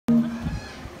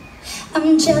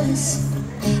I'm jealous,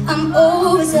 I'm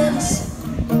overzealous.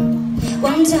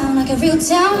 When I'm down, I get real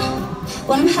down.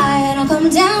 When I'm high, I don't come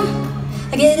down.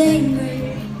 I get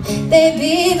angry,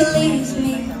 baby, believe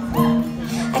me.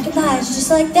 I can lie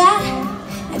just like that,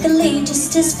 I can leave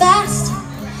just as fast.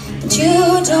 But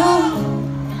you don't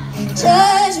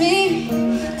judge me,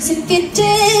 'cause if you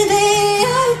did, baby,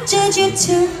 I would judge you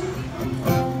too.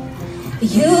 But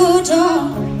you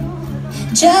don't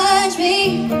judge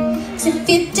me, 'cause if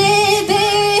you did,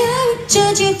 baby, I would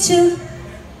judge you too.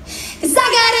 'Cause I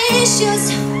got issues,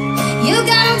 you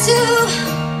got them too.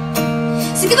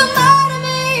 So give them all to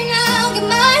me and I'll give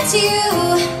mine to you.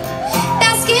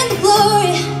 Bask in the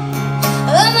glory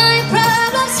of my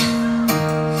problems,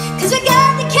 'cause we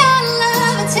got the kind of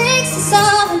love it takes to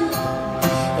solve them.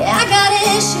 Yeah, I got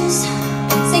issues,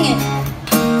 sing it.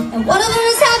 And one of them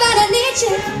is how bad I need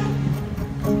you.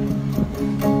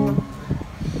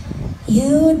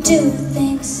 You do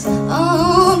things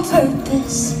on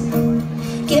purpose,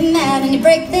 get mad when you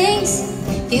break things,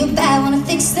 feel bad when I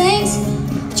fix things.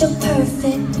 But you're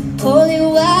perfect, poorly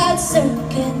wide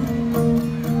circuit.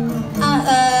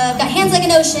 Got hands like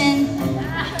an ocean.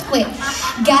 Wait,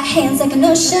 got hands like an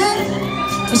ocean.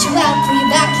 Push you out, pull you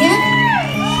back in.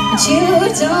 But you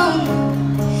don't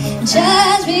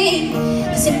judge me,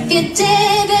 'cause if you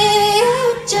did, baby, I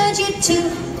would judge you too.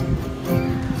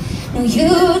 No,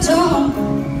 you don't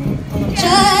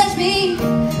judge me,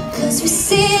 'cause we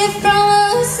see it from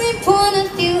the same point of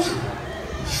view.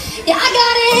 Yeah, I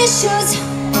got issues,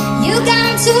 you got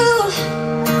them too.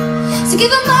 So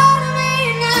give them all to me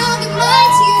and I'll give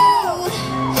mine to you.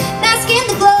 Bask in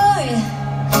the glory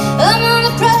of all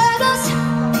the problems,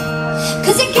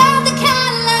 'cause you got the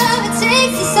kind of love it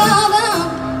takes to solve them.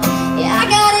 Yeah, I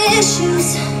got issues,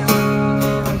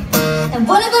 and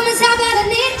one of them is how bad I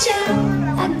need you.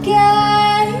 I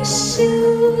got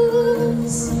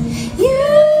issues, you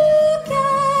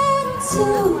got them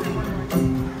too.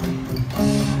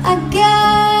 I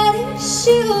got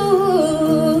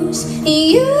issues,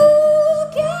 you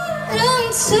got them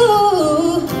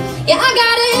too. Yeah, I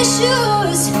got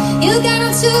issues, you got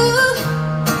them too.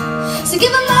 So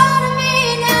give them all to me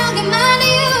and I'll give mine to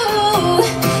you.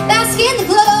 Bask in the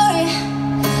glory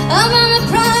of all my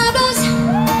problems,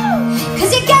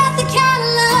 'cause you got the kind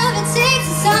of love it takes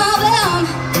to solve them.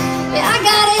 Yeah, I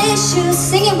got issues,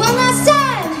 sing it one last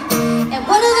time. And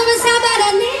one of them is how bad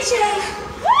I need you.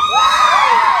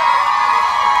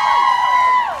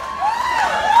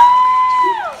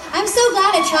 I'm so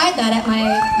glad I tried that at my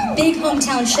big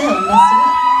hometown show and messed it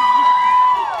up.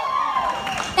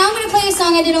 Now I'm gonna play a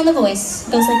song I did on The Voice.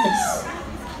 It goes like this.